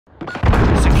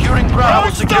Bravo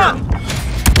secure.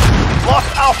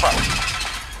 Lost Alpha.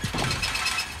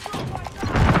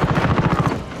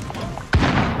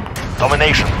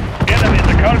 Domination. Enemy in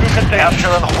the cargo container. Capture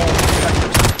and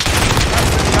hold.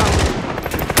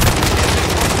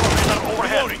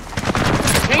 Overhead.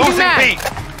 Losing B.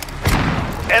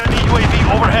 Enemy UAV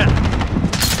overhead.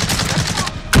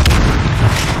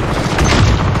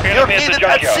 You're needed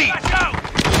at sea.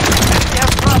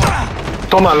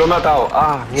 Toma, lo he matado.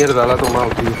 Ah, mierda, la ha tomado,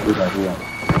 tío. Puta, tío.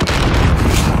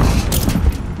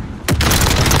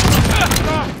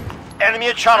 Enemy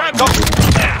at Charlie. Go.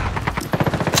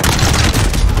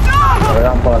 Me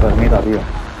dan por la termita, tío.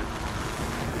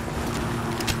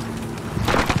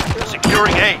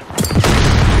 Securing A.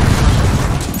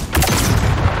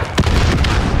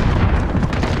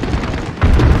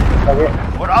 Está bien.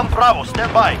 We're on Bravo.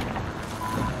 Stand by.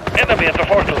 Enemy at the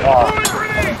fortress.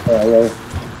 Ahí.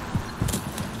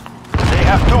 They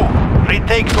have two.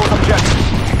 Retake those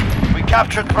objectives. We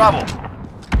captured Bravo.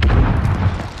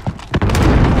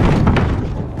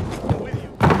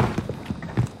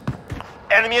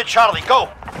 Enemy at Charlie. Go.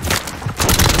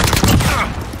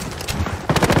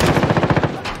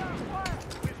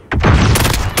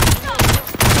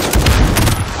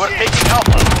 We're taking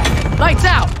Alpha. Lights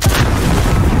out!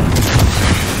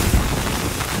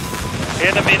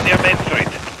 Enemy near Main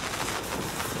Street.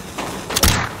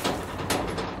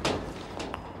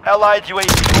 Allied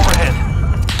UAV overhead.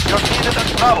 You're needed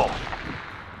at Bravo.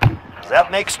 That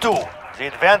makes two. The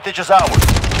advantage is ours.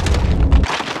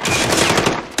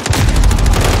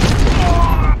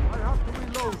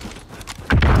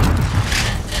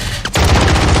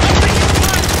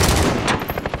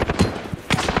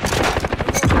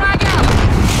 Frag out!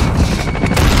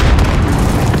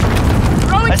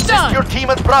 Throwing Assist stun! your team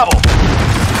at Bravo.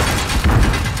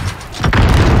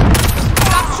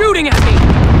 Stop shooting at me!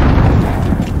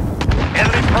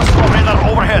 Enemy personal radar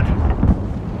overhead.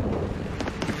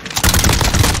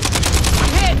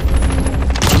 Hit!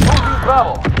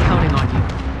 Bravo. Counting on you.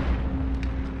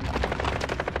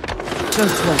 Go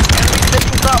slow. Enemy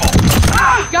taking Bravo.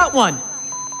 Got one!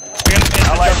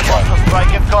 Allied cluster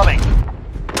strike incoming.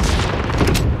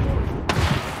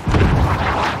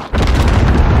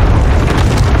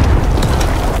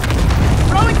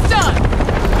 Throwing stun!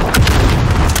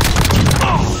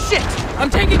 Oh, shit! I'm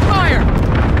taking fire!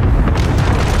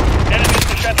 Enemy at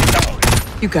the shanty tower.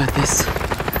 You got this.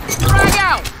 Frag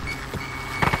out!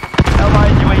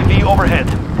 Allied UAV overhead.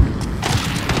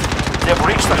 They've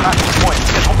reached the hacking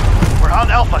point. We're on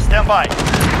Alpha. Stand by.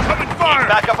 Open fire!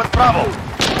 Back up at Bravo.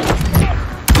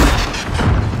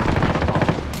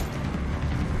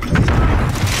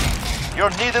 You're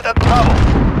needed at Bravo.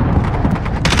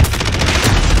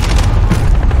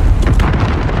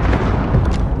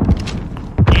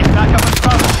 Get back up at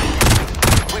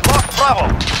Bravo. We lost Bravo.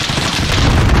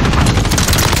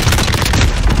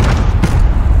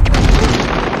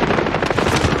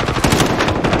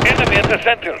 Enemy at the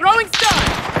center. Throwing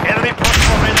stun! Enemy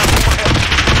personal radar overhead.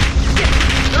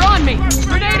 They're on me!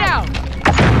 Grenade out!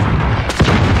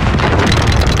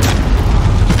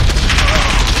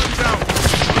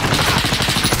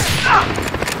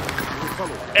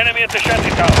 Enemy at the shanty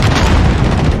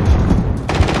tower.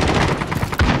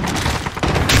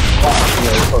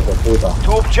 Hijos de puta.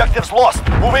 Two objectives lost.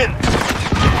 Move in.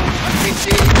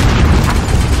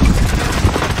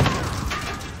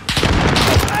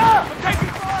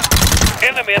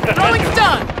 Enemy at the Throwing center.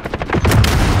 stun!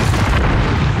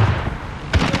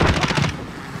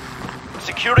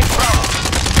 Securing Bravo.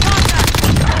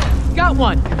 Got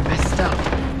one! Messed up.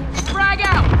 Frag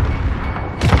out!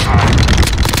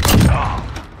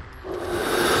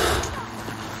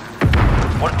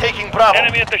 We're taking Bravo.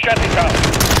 Enemy at the shanty tower.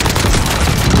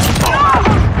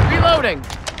 Reloading!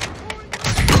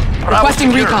 Bravo Requesting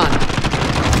secure. recon.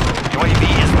 UAV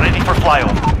is ready for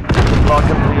flyover. Lock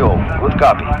and 3-0. Good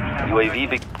copy.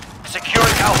 UAV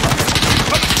securing Alpha.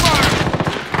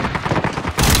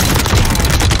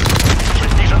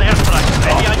 Precision airstrike.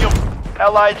 Ready on you.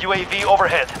 Allied UAV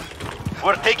overhead.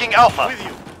 We're taking Alpha.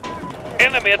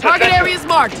 Enemy at the Target center. area is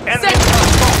marked. Enemy. Set.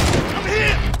 Come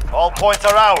here. All points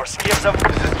are ours. Give them.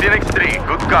 This is Phoenix 3.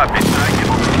 Good copy. Returning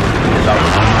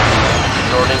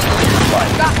to resupply.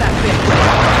 Got that bit.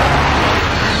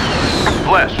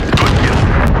 Flash. Good kill.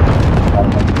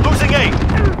 Losing A.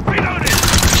 Reloaded.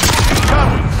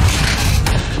 Charlie.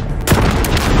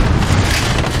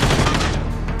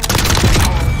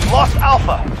 Lost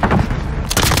Alpha.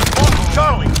 Lost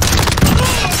Charlie.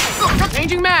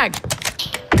 Changing mag.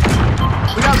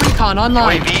 We got recon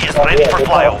online. UAV is ready for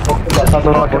flyover. Pasando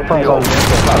una puerta de gol.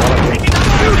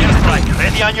 Airstrike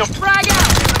ready on your. Frag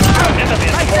out! Enemy at the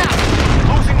Lights fortress.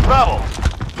 out! Losing Bravo.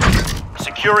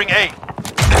 securing A.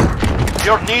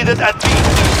 You're needed at B.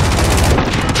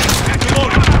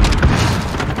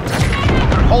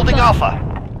 You're holding Alpha.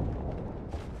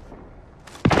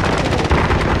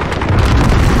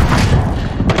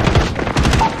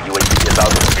 UAV is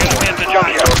out of Enemy at the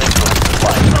junkyard.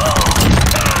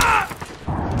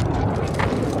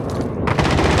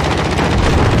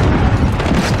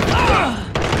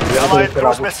 Allied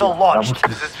cruise missile launched.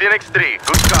 This is Phoenix 3.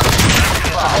 Good copy.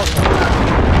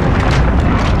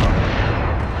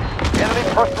 Enemy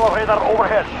personal radar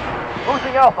overhead.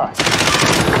 Losing Alpha.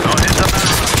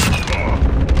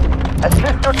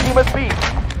 Assist your team at B.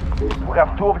 We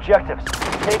have 2 objectives.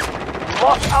 Take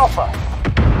lost Alpha.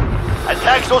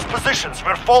 Attack those positions.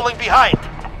 We're falling behind.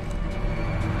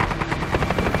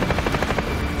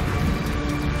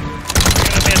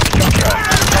 Enemy at the junkyard.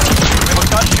 We have a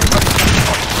gunship.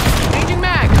 Changing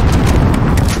mag.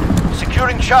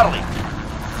 Securing Charlie.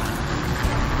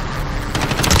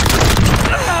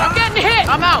 I'm getting hit.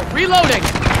 I'm out. Reloading.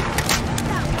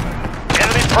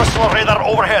 Enemy personal radar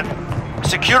overhead.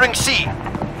 Securing C.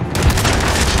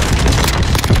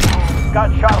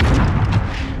 Got Charlie.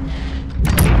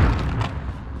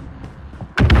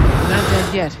 Not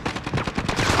dead yet.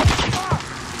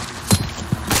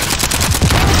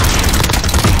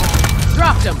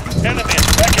 Dropped him. Enemy at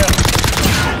the backyard.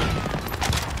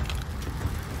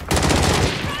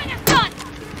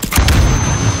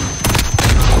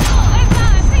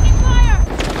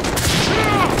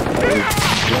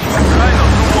 Rhino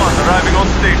 2-1 arriving on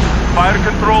station. Fire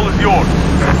control is yours.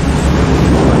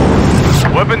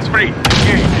 Weapons free.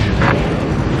 Engage.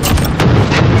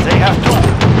 They have 2.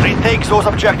 Retake those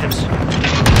objectives.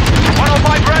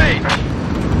 105 ready.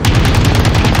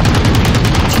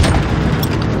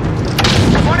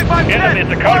 25 Enemy at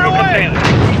the cargo container.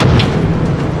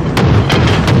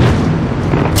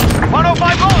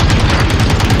 105 on.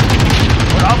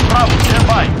 We're on Bravo. Stand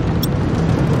by.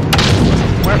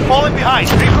 We're falling behind.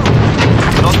 Regroup.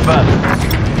 Not bad.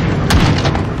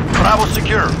 Bravo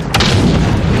secure.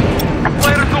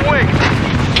 Flares awake.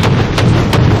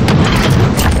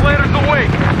 Flares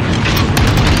awake.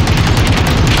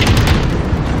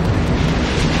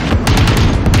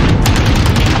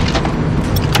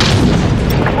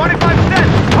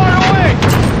 Far away.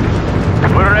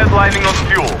 We're redlining on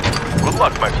fuel. Good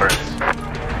luck, my friends.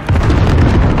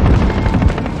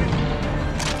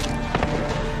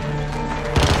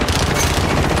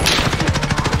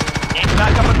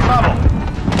 Back up at Bravo.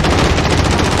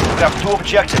 We have 2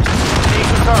 objectives. Take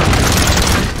the turn.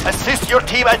 Assist your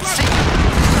team at C.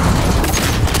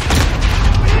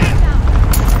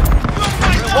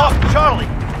 We lost Charlie.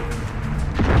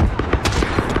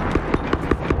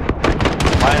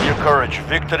 Find your courage.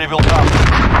 Victory will come.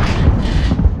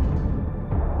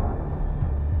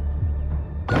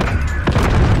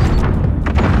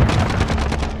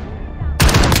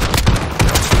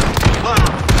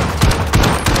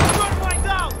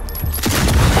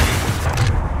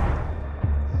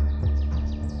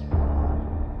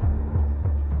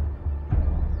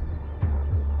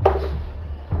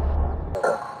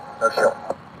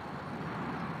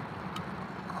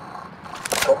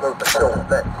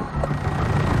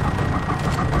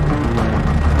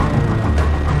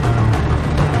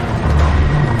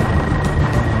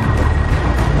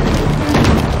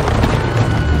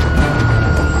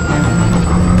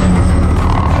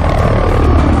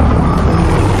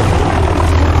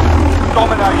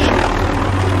 Domination.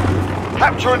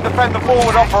 Capture and defend the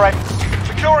forward operators.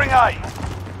 Securing A.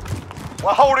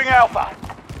 We're holding Alpha.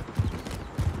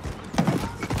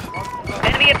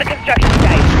 Enemy at the construction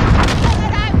site.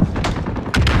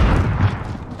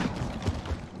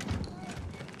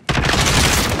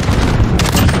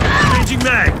 Changing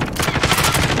mag.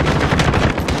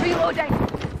 Reloading.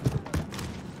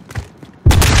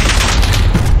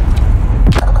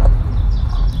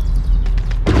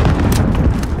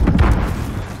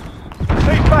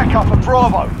 Need backup at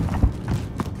Bravo.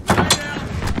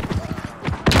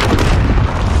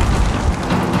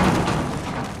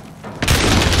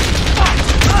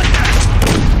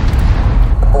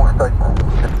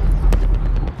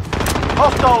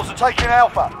 Hostiles are taking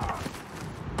Alpha.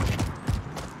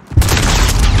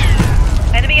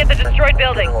 Enemy at the destroyed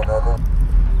building.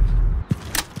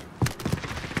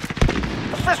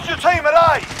 Assist your team at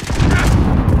A.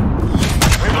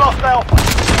 We've lost Alpha.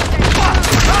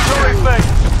 Securing B.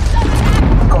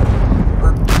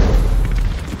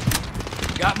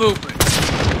 Got movement.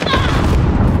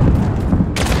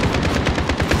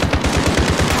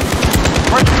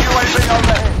 Friendly UAV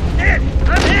overhead.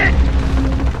 I'm hit!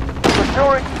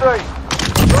 Securing C.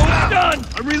 Done!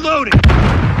 I'm reloading!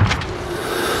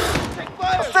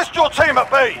 Assist your team at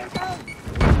B.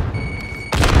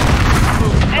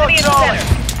 Enemy in the Charlie.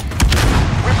 center.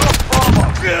 We've lost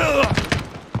Bravo.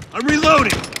 I'm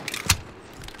reloading.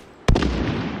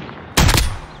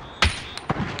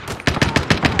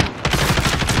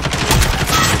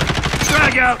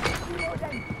 Drag out.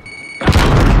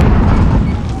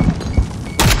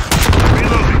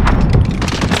 Reloading.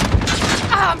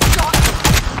 I'm shot.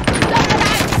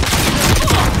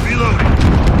 Reloading.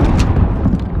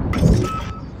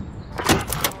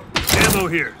 Ammo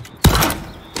here.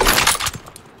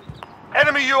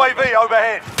 Enemy UAV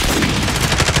overhead.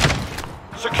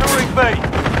 Securing B.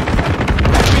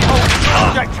 Enemy holding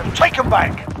objective. Take them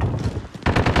back.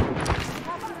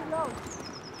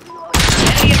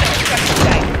 Enemy at the construction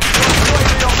site.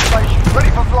 UAV on station. Ready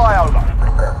for flyover.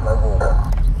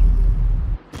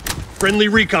 Friendly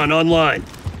recon online.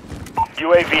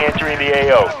 UAV entering the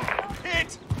AO.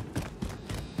 Hit.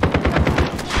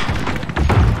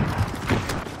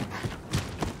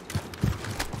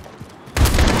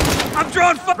 I'm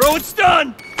drawing fire. Throwing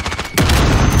stun.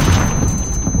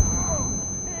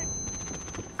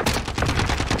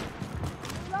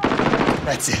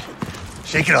 That's it.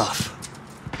 Shake it off.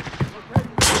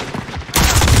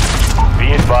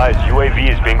 Be advised,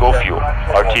 UAV is bingo fuel.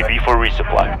 RTB for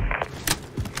resupply.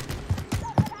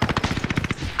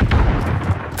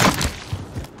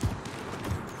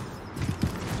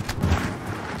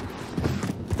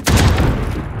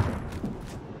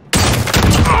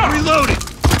 Reloading.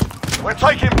 We're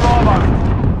taking Bravo.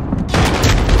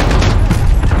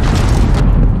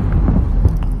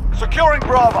 Securing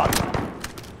Bravo.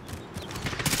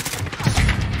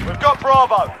 We've got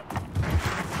Bravo.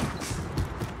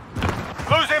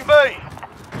 Losing B.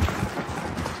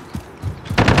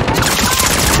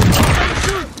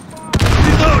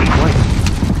 Reloading.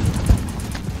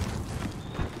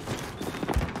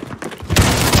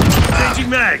 Changing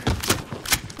mag.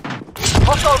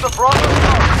 Hostiles at Bravo.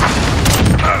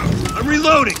 I'm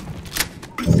reloading.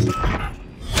 We've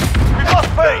lost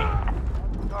B.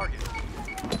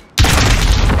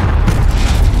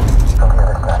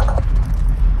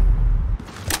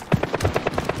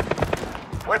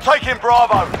 We're taking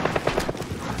Bravo.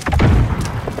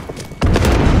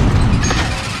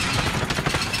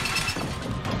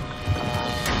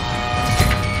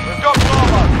 We've got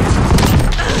Bravo.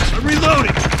 I'm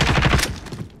reloading.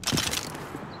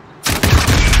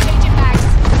 Changing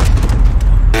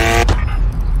bags.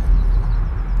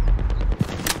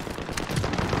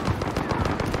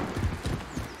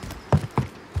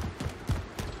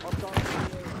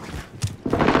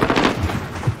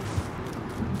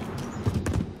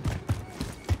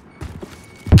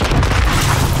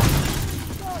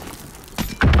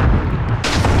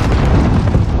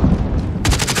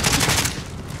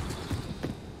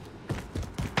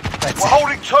 That's We're it.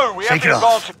 holding two. We have Shake the it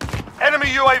off. advantage. Enemy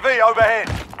UAV overhead.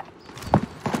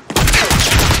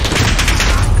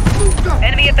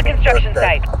 Enemy at the construction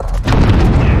site.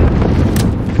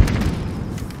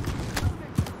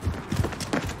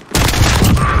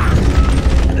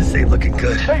 This ain't looking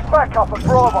good. Keep back up at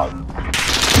Bravo.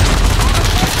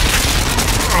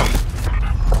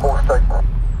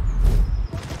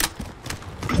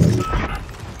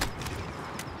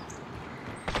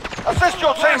 Assist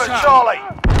your team at Charlie.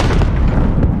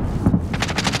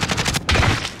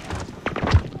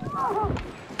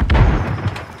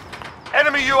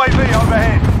 Enemy UAV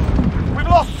overhead. We've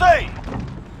lost C.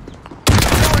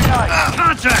 Securing A.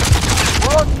 Contact.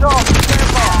 We're on target. Stand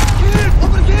by.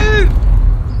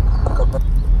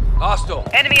 Hostile.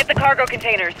 Enemy at the cargo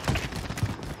containers.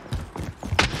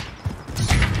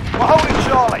 We're holding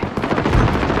Charlie.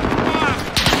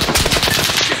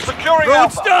 Securing Throwing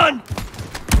Alpha. stun.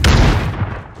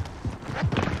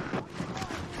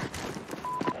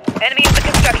 Enemy at the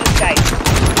construction site.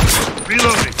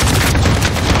 Reloading.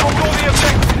 Hold all the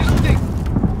objectives.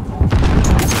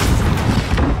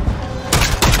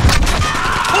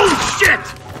 Holy shit!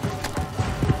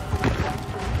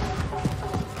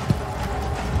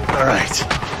 All right.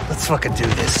 Let's fucking do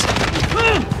this.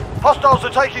 Hostiles are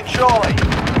taking Charlie.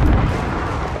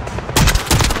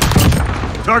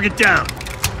 Target down.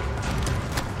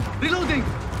 Reloading.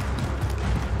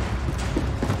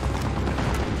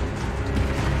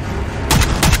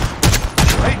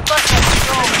 Hey, back up to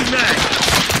Charlie. Mag.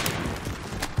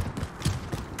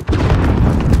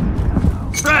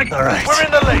 Frag. All right. We're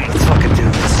in the lead. Let's fucking do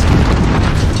this.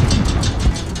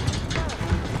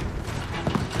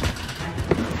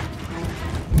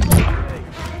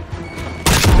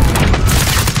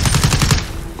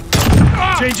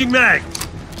 Changing mag.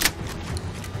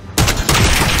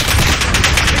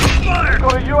 Fire.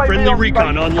 Got a UAV Friendly on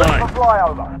recon station. online. Ready for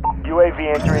flyover. UAV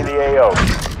entering the AO.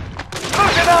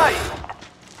 Losing A.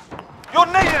 You're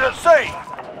needed at sea.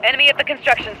 Enemy at the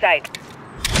construction site.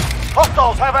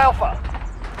 Hostiles have Alpha.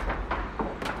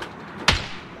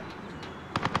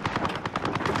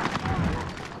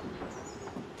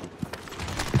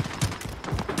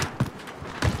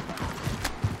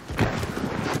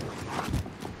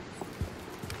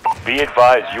 Be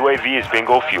advised, UAV is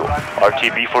bingo fuel.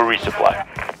 RTB for resupply.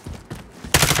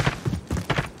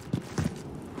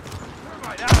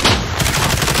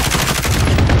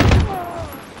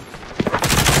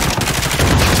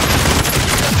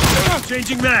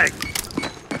 Changing mag.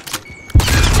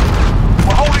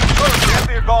 We're holding true. We have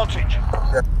the advantage.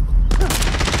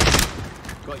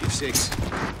 Got you 6.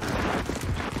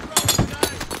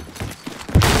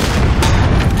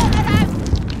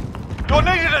 You're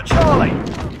needed at Charlie.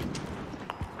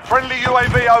 Friendly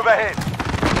UAV overhead.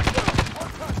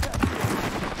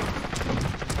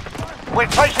 We're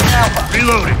taking Alpha.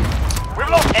 Reloading. We've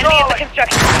lost Enemy at the Charlie.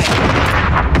 construction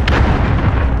site.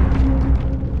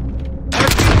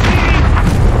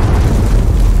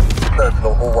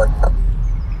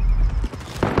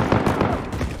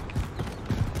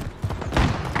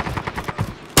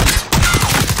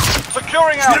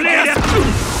 Securing Alpha.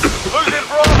 Losing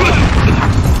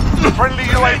Bravo. Friendly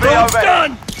UAV Road's overhead.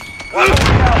 done.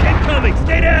 Incoming.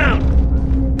 Stay down.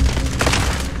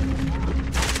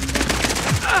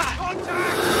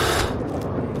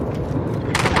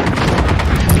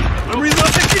 I'm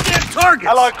reloading your damn targets.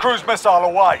 Allied cruise missile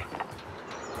away.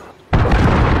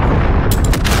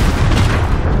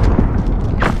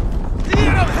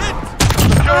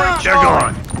 Securing They're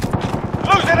Charlie. gone.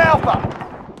 Losing Alpha.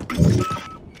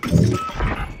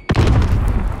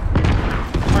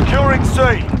 Securing C.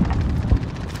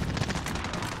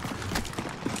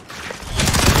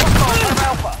 Hostiles have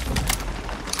Alpha.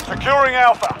 Securing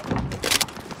Alpha.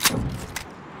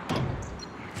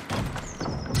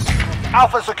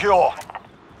 Alpha secure.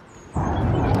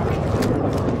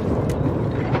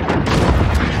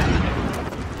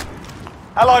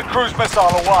 Allied cruise missile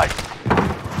away.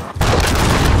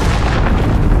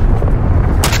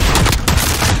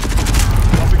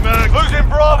 Dropping mag. Losing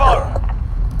Bravo.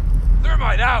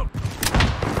 Thermite out.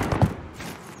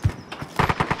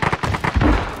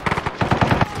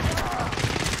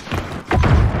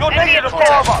 You're Enemy needed at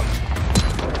at Bravo.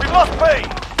 We've lost B.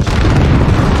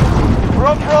 We're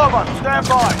on Bravo. Stand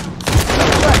by.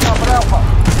 Back up at Alpha.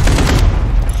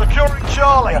 Securing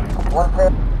Charlie.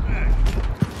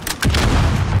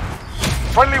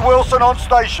 Friendly Wilson on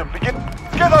station. Begin.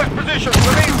 Get those positions.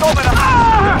 We need dominance.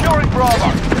 Securing Bravo.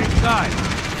 Inside.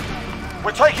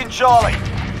 We're taking Charlie.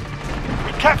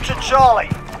 We captured Charlie.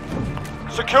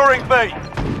 Securing B.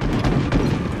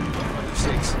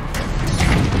 6.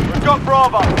 We've got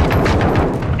Bravo.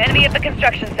 Enemy at the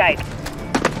construction site.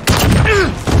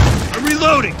 I'm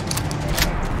reloading.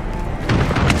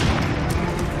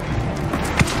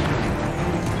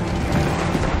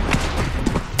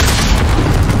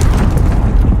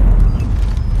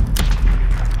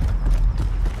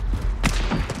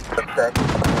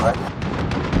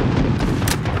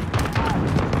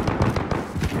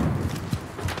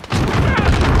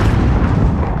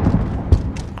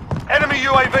 Enemy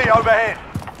UAV overhead.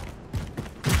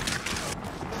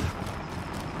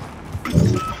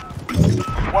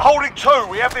 We're holding 2.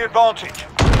 We have the advantage.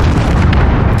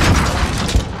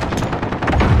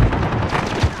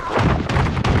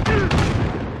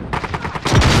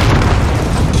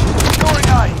 Securing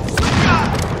A.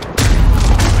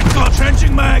 Got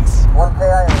trenching mags.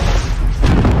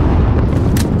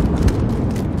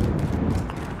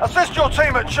 Assist your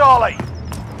team at Charlie.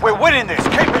 We're winning this.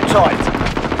 Keep it tight.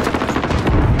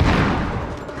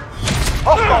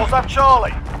 Hostiles have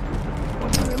Charlie.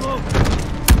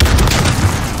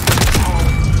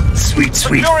 Sweet,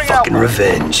 sweet Securing fucking Alpha.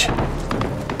 revenge.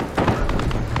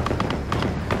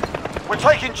 We're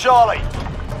taking Charlie.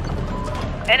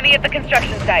 Enemy at the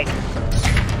construction site.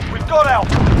 We've got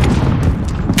Alpha.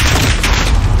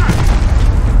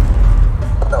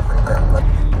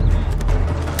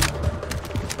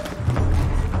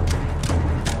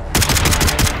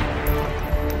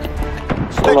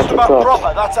 Sticks them up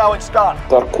proper. That's how it's done.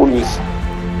 Dar kulis.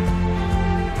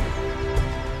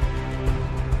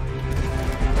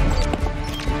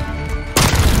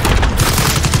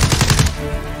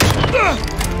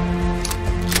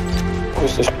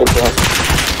 Jesteś pewien.